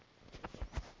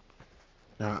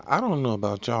Now, I don't know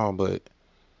about y'all, but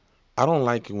I don't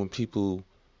like it when people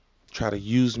try to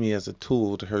use me as a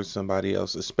tool to hurt somebody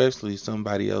else, especially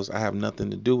somebody else. I have nothing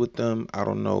to do with them. I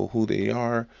don't know who they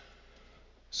are.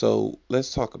 So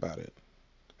let's talk about it.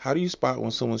 How do you spot when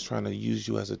someone's trying to use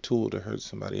you as a tool to hurt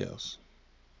somebody else?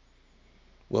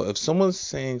 Well, if someone's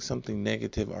saying something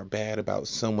negative or bad about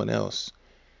someone else,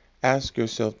 ask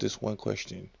yourself this one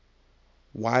question.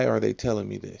 Why are they telling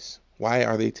me this? Why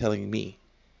are they telling me?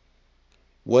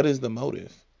 What is the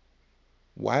motive?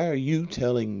 Why are you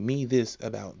telling me this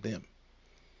about them?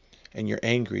 And you're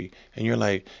angry and you're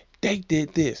like, they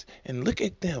did this and look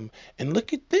at them and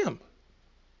look at them.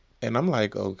 And I'm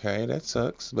like, okay, that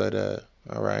sucks, but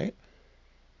all right.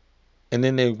 And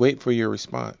then they wait for your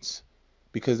response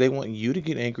because they want you to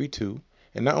get angry too.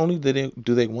 And not only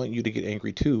do they want you to get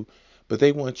angry too, but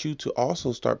they want you to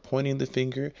also start pointing the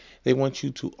finger. They want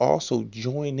you to also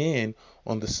join in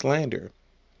on the slander.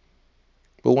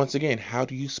 But once again, how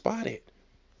do you spot it?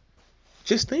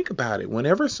 Just think about it.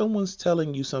 Whenever someone's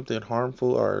telling you something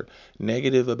harmful or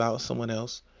negative about someone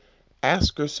else,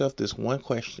 ask yourself this one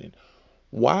question.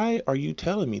 Why are you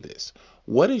telling me this?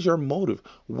 What is your motive?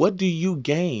 What do you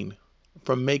gain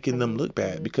from making them look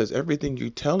bad? Because everything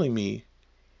you're telling me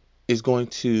is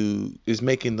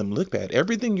making them look bad.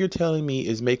 Everything you're telling me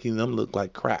is making them look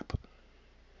like crap.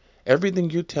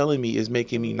 Everything you're telling me is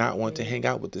making me not want to hang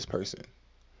out with this person.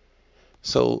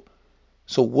 So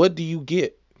so what do you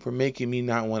get for making me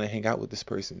not want to hang out with this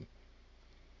person?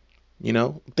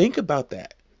 Think about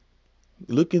that.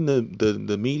 Look in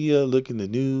the media, look in the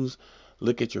news,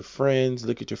 look at your friends,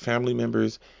 look at your family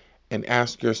members, and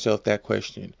ask yourself that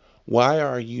question. Why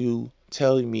are you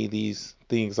telling me these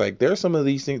things? Like, there's some of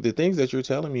these things, the things that you're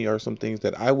telling me are some things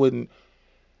that I wouldn't,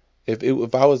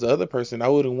 if I was the other person, I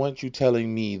wouldn't want you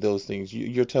telling me those things.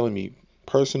 You're telling me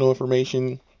personal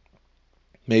information.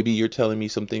 Maybe you're telling me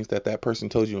some things that that person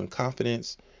told you in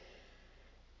confidence.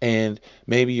 And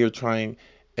maybe you're trying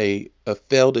a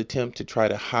failed attempt to try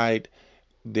to hide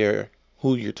their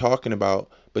who you're talking about,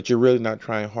 but you're really not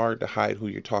trying hard to hide who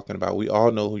you're talking about. We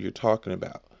all know who you're talking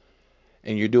about.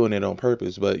 And you're doing it on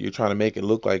purpose, but you're trying to make it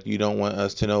look like you don't want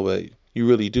us to know, but you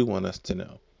really do want us to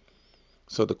know.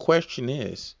 So the question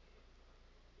is,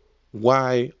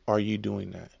 why are you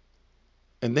doing that?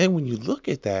 And then when you look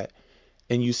at that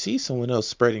and you see someone else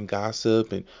spreading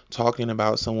gossip and talking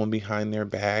about someone behind their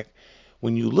back,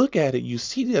 when you look at it, you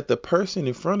see that the person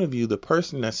in front of you, the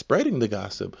person that's spreading the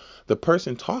gossip, the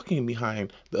person talking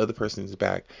behind the other person's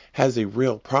back, has a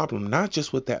real problem, not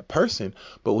just with that person,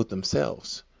 but with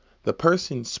themselves. The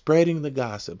person spreading the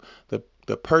gossip,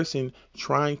 the person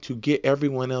trying to get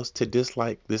everyone else to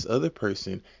dislike this other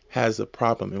person has a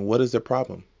problem. And what is the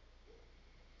problem?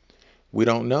 We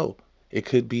don't know. It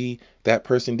could be that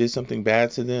person did something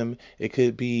bad to them. It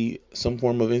could be some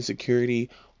form of insecurity.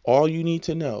 All you need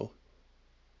to know,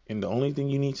 and the only thing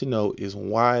you need to know, is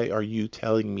why are you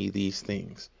telling me these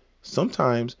things?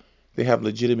 Sometimes they have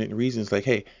legitimate reasons, like,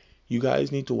 hey, you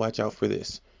guys need to watch out for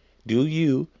this. Do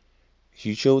you? If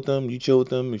you chill with them, you chill with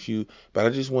them. But I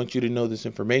just want you to know this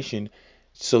information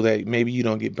so that maybe you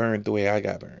don't get burned the way I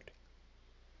got burned.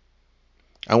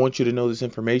 I want you to know this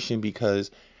information because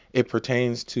it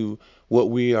pertains to what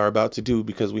we are about to do,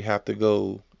 because we have to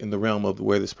go in the realm of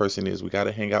where this person is. We got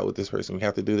to hang out with this person. We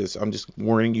have to do this. I'm just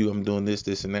warning you, I'm doing this,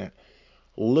 this, and that.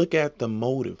 Look at the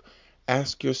motive.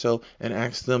 Ask yourself and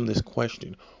ask them this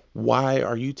question. Why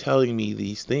are you telling me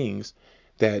these things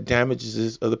that damages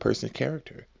this other person's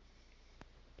character?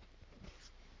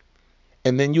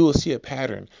 And then you will see a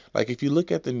pattern. Like, if you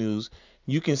look at the news,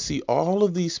 you can see all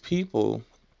of these people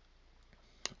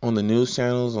on the news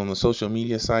channels, on the social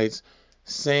media sites,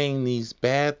 saying these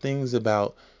bad things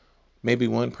about maybe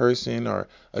one person or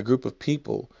a group of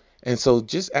people. And so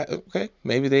okay,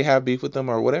 maybe they have beef with them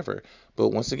or whatever. But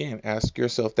once again, ask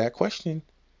yourself that question.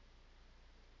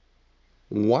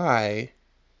 Why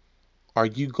are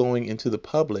you going into the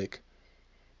public?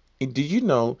 And did you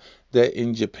know that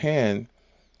in Japan,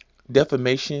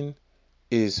 defamation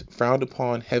is frowned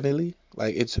upon heavily?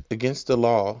 Like, it's against the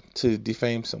law to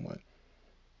defame someone.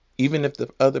 Even if the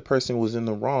other person was in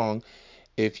the wrong,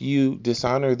 if you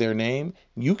dishonor their name,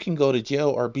 you can go to jail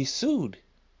or be sued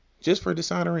just for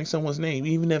dishonoring someone's name.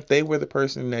 Even if they were the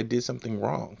person that did something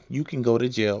wrong, you can go to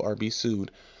jail or be sued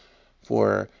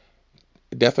for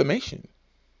defamation.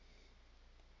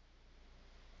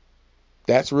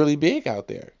 That's really big out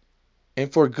there.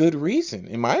 And for good reason,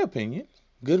 in my opinion.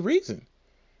 Good reason.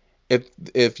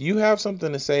 If you have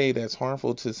something to say that's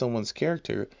harmful to someone's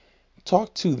character,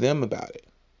 talk to them about it.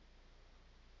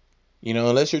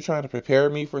 Unless you're trying to prepare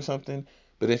me for something.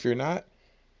 But if you're not,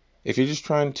 If you're just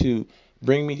trying to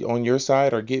bring me on your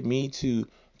side or get me to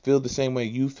feel the same way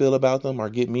you feel about them or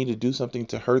get me to do something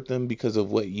to hurt them because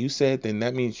of what you said, then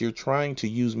that means you're trying to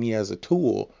use me as a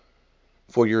tool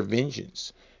for your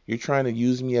vengeance. You're trying to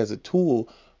use me as a tool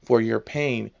for your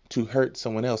pain to hurt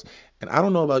someone else. And I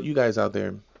don't know about you guys out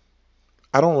there.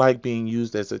 I don't like being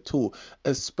used as a tool,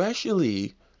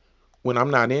 especially when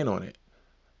I'm not in on it.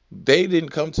 They didn't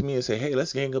come to me and say, hey,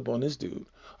 let's gang up on this dude.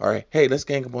 All right, hey, let's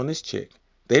gang up on this chick.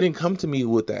 They didn't come to me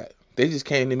with that. They just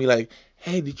came to me like,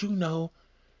 hey, did you know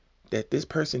that this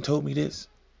person told me this?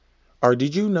 Or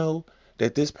did you know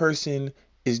that this person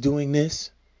is doing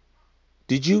this?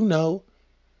 Did you know?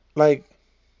 Like,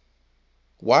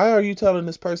 why are you telling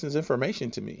this person's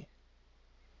information to me?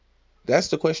 That's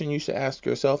the question you should ask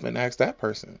yourself and ask that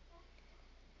person.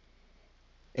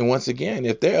 And once again,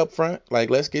 if they're upfront, like,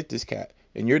 let's get this cat,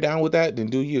 and you're down with that, then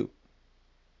do you.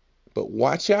 But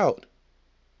watch out.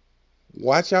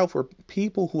 Watch out for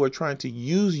people who are trying to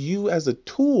use you as a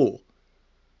tool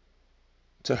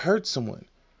to hurt someone.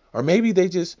 Or maybe they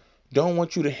just don't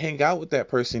want you to hang out with that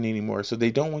person anymore. So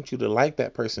they don't want you to like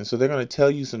that person. So they're going to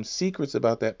tell you some secrets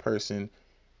about that person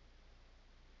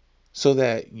so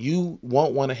that you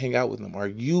won't want to hang out with them or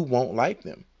you won't like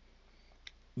them.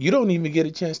 You don't even get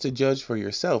a chance to judge for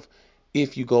yourself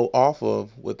if you go off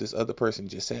of what this other person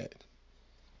just said.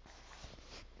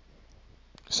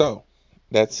 So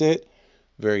that's it.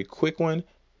 Very quick one.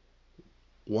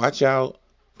 Watch out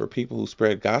for people who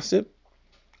spread gossip.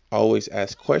 Always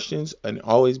ask questions and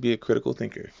always be a critical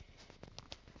thinker.